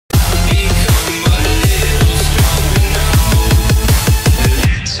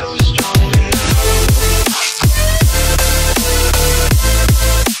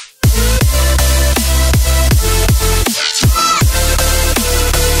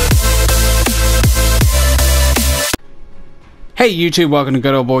Hey YouTube, welcome to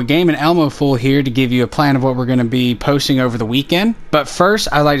Good Old Boy Gaming. Elmo Fool here to give you a plan of what we're going to be posting over the weekend. But first,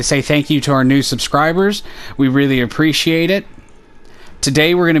 I'd like to say thank you to our new subscribers. We really appreciate it.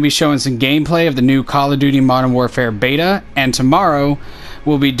 Today we're going to be showing some gameplay of the new Call of Duty Modern Warfare beta, and tomorrow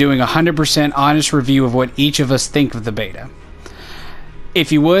we'll be doing a 100% honest review of what each of us think of the beta.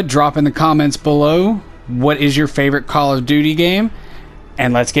 If you would, drop in the comments below what is your favorite Call of Duty game,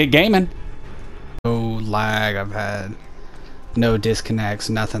 and let's get gaming. No lag I've had. No disconnects,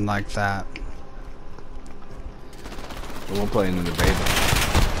 nothing like that. We're playing in the beta.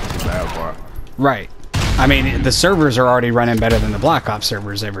 That's the bad part. Right. I mean, the servers are already running better than the Black Ops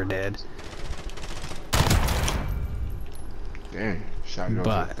servers ever did. Dang, shot you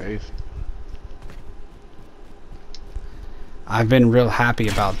over the face. I've been real happy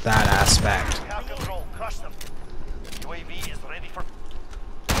about that aspect.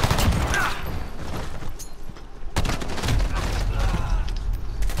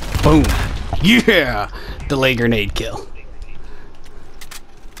 Boom! Yeah! Delay grenade kill.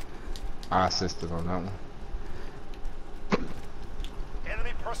 I assisted on that one.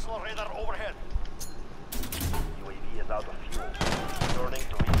 Enemy personal radar overhead. UAV is out of fuel. Turning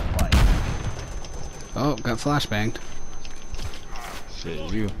to resupply. Oh, got flashbanged.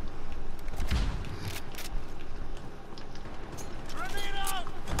 Shit, you.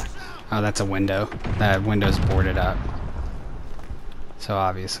 Oh, that's a window. That window's boarded up. So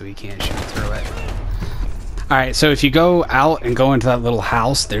obviously we can't shoot through it. Alright, so if you go out and go into that little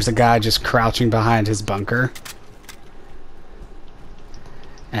house, there's a guy just crouching behind his bunker.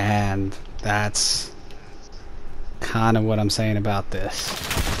 And that's kind of what I'm saying about this.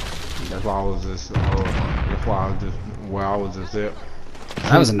 That's why I was just, that's why I was just, where I was just at.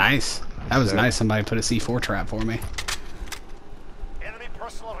 That was nice. That was nice. Somebody put a C4 trap for me. Enemy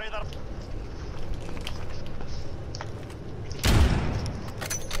personal radar.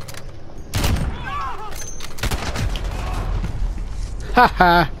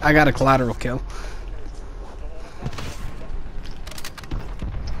 Haha, I got a collateral kill.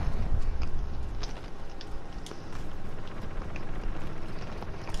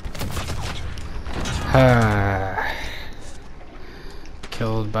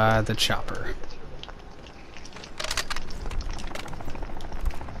 Killed by the chopper.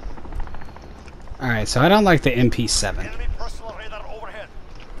 Alright, so I don't like the MP7. Enemy personal radar overhead.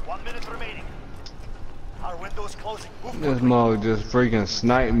 1 minute remaining. Our window's closing. This mug just freaking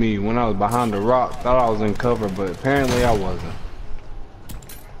sniped me when I was behind the rock. Thought I was in cover, but apparently I wasn't.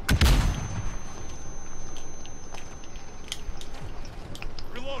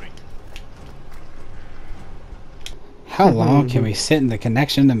 Reloading. How long can we sit in the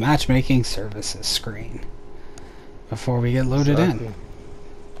connection to matchmaking services screen before we get loaded in?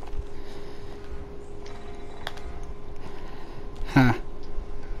 Huh.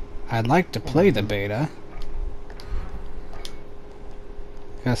 I'd like to play the beta.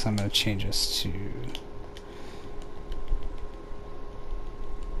 Guess I'm gonna change this to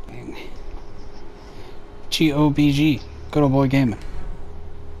GOBG, Good Old Boy Gaming.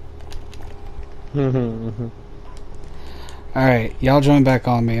 Alright, y'all join back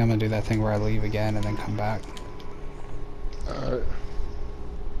on me. I'm gonna do that thing where I leave again and then come back. Alright.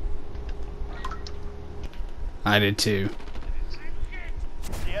 I did too.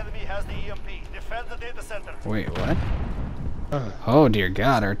 The enemy has the EMP. Defend the data center. Wait, what? Oh dear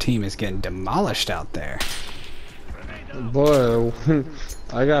God, our team is getting demolished out there. Boy,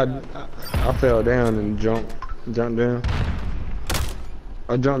 I fell down and jumped down.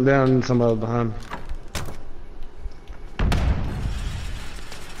 I jumped down and somebody was behind me.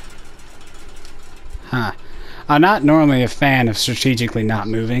 Huh. I'm not normally a fan of strategically not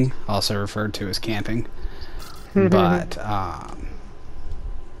moving, also referred to as camping. But,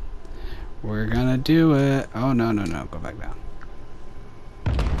 we're gonna do it. Oh, no, no, no. Go back down.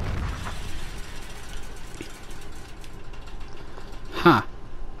 Huh.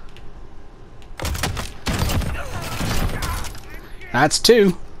 That's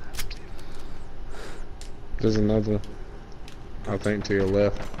two. There's another one, I think, to your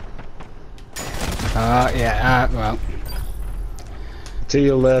left. Yeah, well. To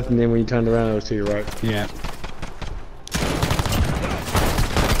your left, and then when you turned around, it was to your right. Yeah.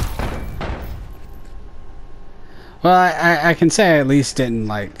 Well, I can say I at least didn't,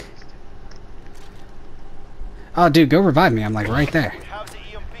 like... Oh, dude, go revive me. I'm, like, right there.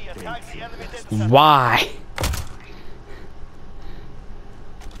 Why?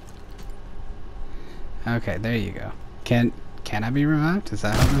 Okay, there you go. Can I be revived? Is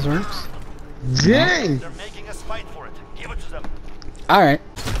that how this works? Dang! They're making us fight for it. Give it to them. Alright.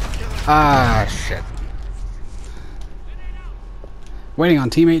 Ah, shit. Waiting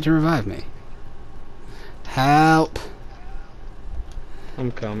on teammate to revive me. Help.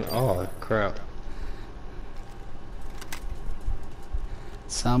 I'm coming. Oh, crap.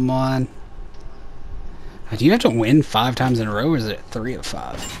 Someone. Do you have to win 5 times in a row, or is it 3 of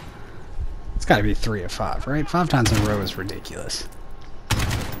 5? It's got to be 3 of 5, right? 5 times in a row is ridiculous.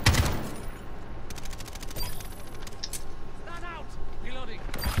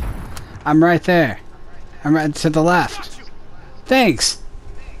 I'm right there. I'm right to the left. Thanks.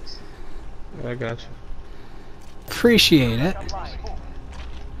 I got you. Appreciate it.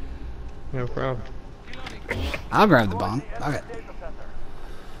 No problem. I'll grab the bomb. Okay.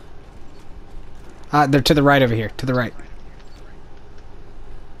 They're to the right over here. To the right.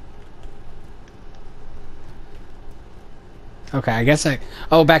 Okay, I guess I...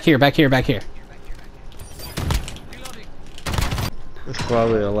 Oh, back here, back here, back here. It's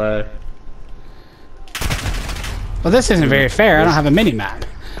probably a lag. Well, this isn't very fair. I don't have a mini-map.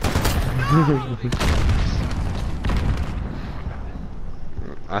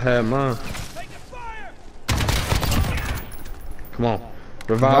 I had mine. Come on.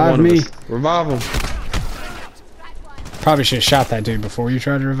 Revive one me. of us. Revive him. Probably should have shot that dude before you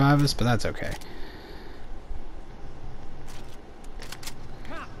tried to revive us, but that's okay.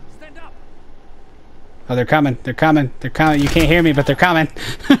 Oh, they're coming. They're coming. They're coming. You can't hear me, but they're coming.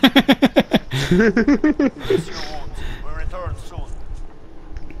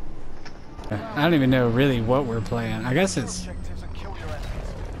 I don't even know really what we're playing. I guess it's...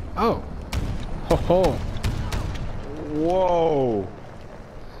 Oh. Ho ho. Whoa.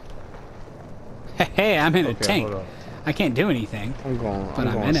 Hey, I'm in a Okay, tank. hold up. I can't do anything. I'm going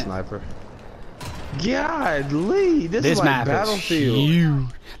I'm in it. sniper. God, Lee, this is like map Battlefield. is huge.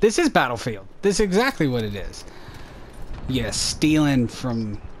 This is Battlefield. This is exactly what it is. Yeah, stealing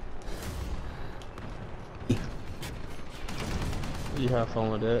from... You have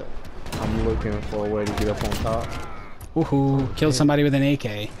fun with that. I'm looking for a way to get up on top. Woohoo, kill somebody with an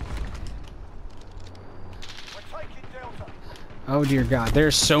AK. Oh dear God,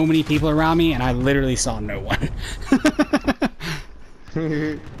 there's so many people around me and I literally saw no one.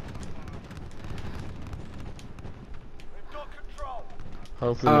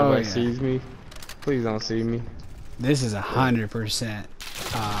 Hopefully nobody sees me. Please don't see me. This is 100%.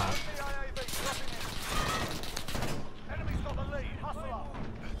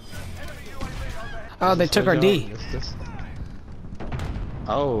 Oh, they took our D.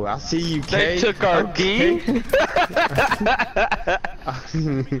 Oh, I see you, K. They took our D?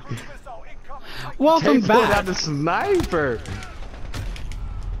 Welcome K back. pulled out the sniper.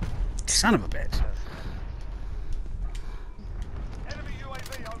 Son of a bitch.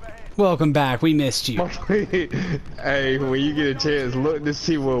 Welcome back. We missed you. Hey, when you get a chance, look to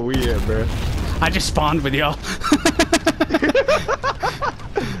see where we at, bro. I just spawned with y'all.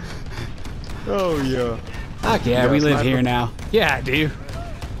 Oh yeah. Fuck yeah, we live here now. Yeah, I do.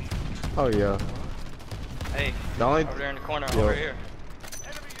 Oh yeah. Hey, The only over there in the corner, Yo. over here.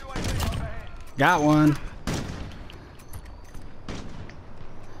 Got one.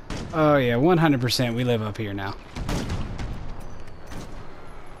 Oh yeah, 100% we live up here now.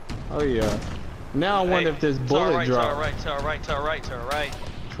 Oh yeah. Now I wonder if this bullet to our drop. right, to our right, to our right, to our right.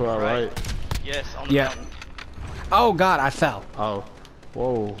 To our right. Yes, on the Yeah. mountain. Oh God, I fell. Oh.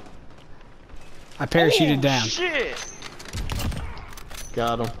 Whoa. I parachuted down. Shit!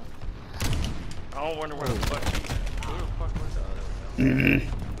 Got him. I don't wonder where the fuck was that?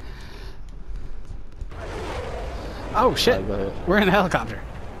 Oh shit, Alright, go ahead. we're in a helicopter.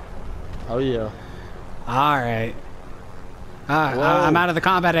 Oh yeah. Alright. Whoa. I'm out of the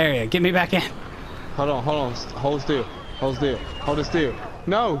combat area. Get me back in. Hold on, hold on. Hold still. Hold still. Hold it still.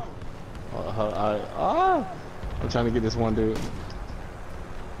 No. I'm trying to get this one dude.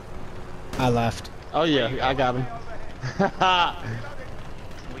 I left. Oh yeah, I got him.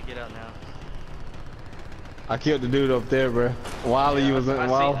 We get out now. I killed the dude up there, bro. While he was in. I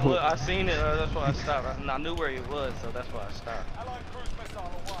While. seen, look, I seen it, that's why I stopped. I knew where he was, so that's why I stopped.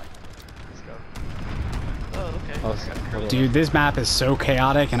 Let's go. Oh, okay. Oh, hold on. Dude, this map is so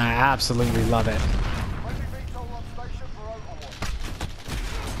chaotic and I absolutely love it.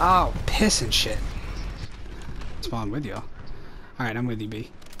 Oh, piss and shit. Spawn with y'all. Alright, I'm with you, B.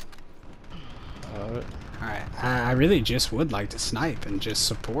 Alright. Alright, I really just would like to snipe and just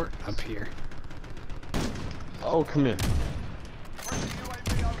support up here. Oh, come here.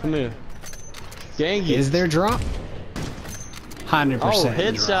 Come here. Dang it. Is there drop? 100% Oh, drop.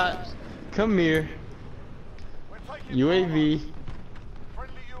 headshot. Come here. UAV.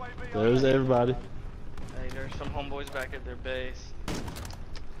 There's everybody. Hey, there's some homeboys back at their base.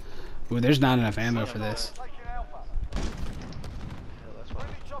 Ooh, there's not enough ammo for this.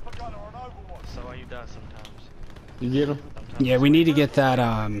 so why you die sometimes. You get him? Sometimes Yeah, we need to get that.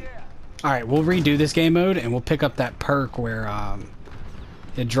 Alright, we'll redo this game mode and we'll pick up that perk where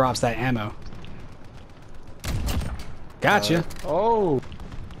it drops that ammo. Gotcha. Oh.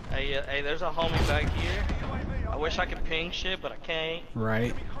 Hey, there's a homie back here. I wish I could ping shit, but I can't.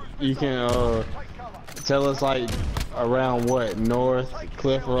 Right. You can tell us like around what? North,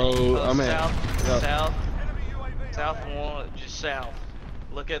 Cliff Road. I mean, south one, just south.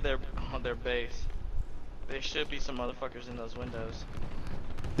 Look at their base. There should be some motherfuckers in those windows.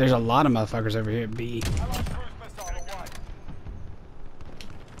 There's a lot of motherfuckers over here at B.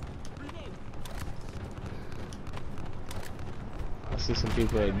 I see some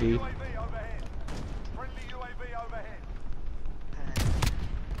people at D.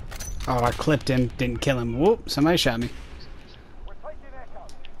 Oh, I clipped him. Didn't kill him. Whoop, somebody shot me.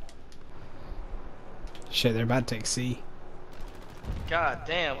 Shit, they're about to take C. God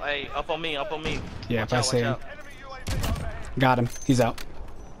damn, hey, up on me. Yeah, Watch if I out, see him. watch out. Got him. He's out.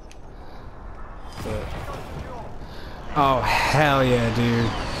 Oh, hell yeah,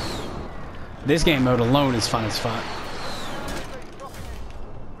 dude. This game mode alone is fun as fuck.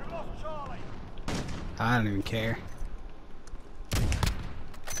 I don't even care.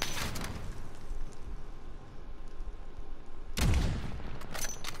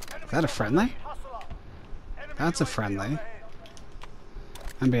 Is that a friendly? That's a friendly.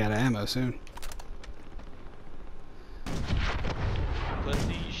 I'm be out of ammo soon.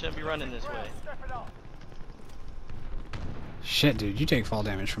 Pussy, you shouldn't be running this way. Shit, dude, you take fall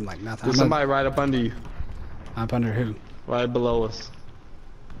damage from like nothing. There's somebody right up under you. Up under who? Right below us.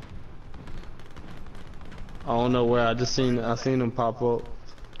 I don't know where. I seen him pop up.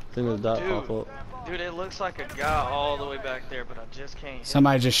 Seen the dot pop up. Dude, it looks like a guy all the way back there, but I just can't hit.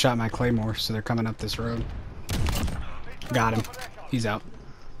 Somebody just shot my claymore, so they're coming up this road. Got him. He's out.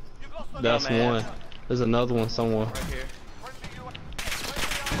 That's one. There's another one somewhere. Right here.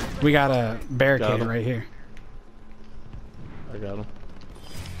 We got a barricade Got him. right here. I got him.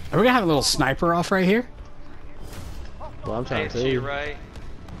 Are we gonna have a little sniper off right here? Well, I'm Hey, trying it's to to tell your you. right.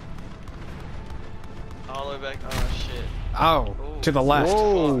 All the way back. Oh, shit. Oh, Ooh. to the left.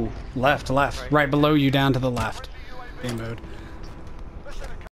 Whoa. Left. Right below you, down to the left. Game mode.